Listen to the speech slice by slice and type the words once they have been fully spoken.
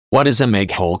What is a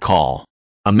make-whole call?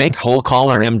 A make-whole call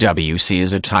or MWC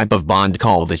is a type of bond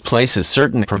call that places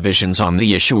certain provisions on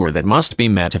the issuer that must be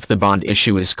met if the bond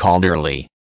issue is called early.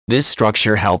 This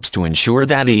structure helps to ensure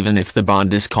that even if the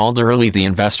bond is called early, the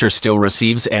investor still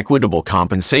receives equitable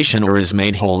compensation or is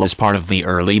made whole as part of the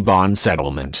early bond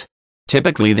settlement.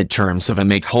 Typically, the terms of a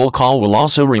make-whole call will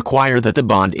also require that the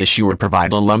bond issuer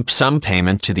provide a lump sum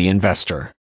payment to the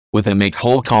investor. With a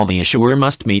make-whole call, the issuer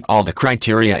must meet all the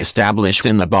criteria established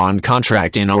in the bond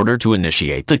contract in order to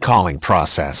initiate the calling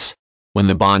process. When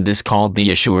the bond is called,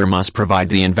 the issuer must provide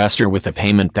the investor with a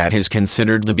payment that is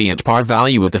considered to be at par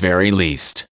value at the very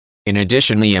least. In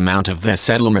addition, the amount of the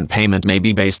settlement payment may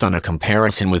be based on a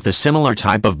comparison with a similar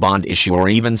type of bond issue or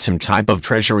even some type of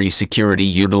treasury security,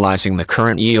 utilizing the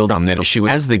current yield on that issue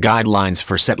as the guidelines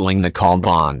for settling the called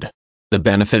bond. The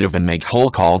benefit of a make-whole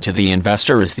call to the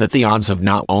investor is that the odds of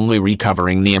not only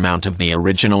recovering the amount of the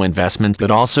original investment but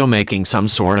also making some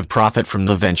sort of profit from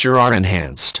the venture are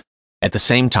enhanced. At the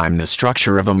same time, the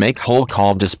structure of a make-whole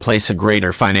call does place a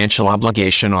greater financial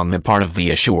obligation on the part of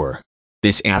the issuer.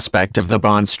 This aspect of the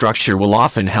bond structure will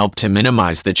often help to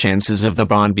minimize the chances of the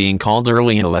bond being called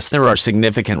early unless there are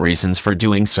significant reasons for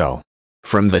doing so.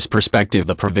 From this perspective,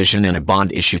 the provision in a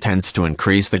bond issue tends to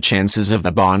increase the chances of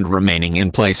the bond remaining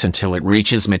in place until it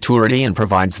reaches maturity and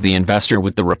provides the investor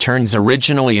with the returns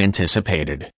originally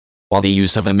anticipated. While the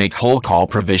use of a make-whole call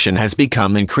provision has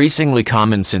become increasingly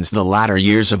common since the latter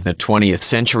years of the 20th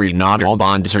century, not all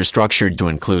bonds are structured to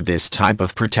include this type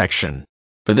of protection.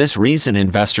 For this reason,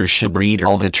 investors should read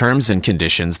all the terms and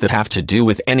conditions that have to do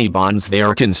with any bonds they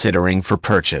are considering for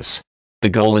purchase. The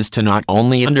goal is to not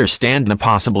only understand the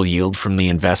possible yield from the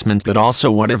investment but also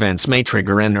what events may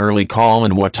trigger an early call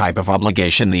and what type of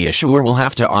obligation the issuer will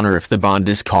have to honor if the bond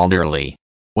is called early.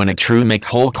 When a true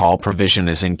make-whole call provision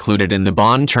is included in the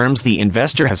bond terms, the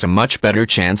investor has a much better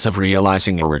chance of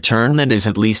realizing a return that is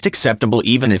at least acceptable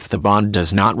even if the bond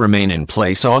does not remain in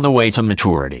place all the way to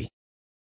maturity.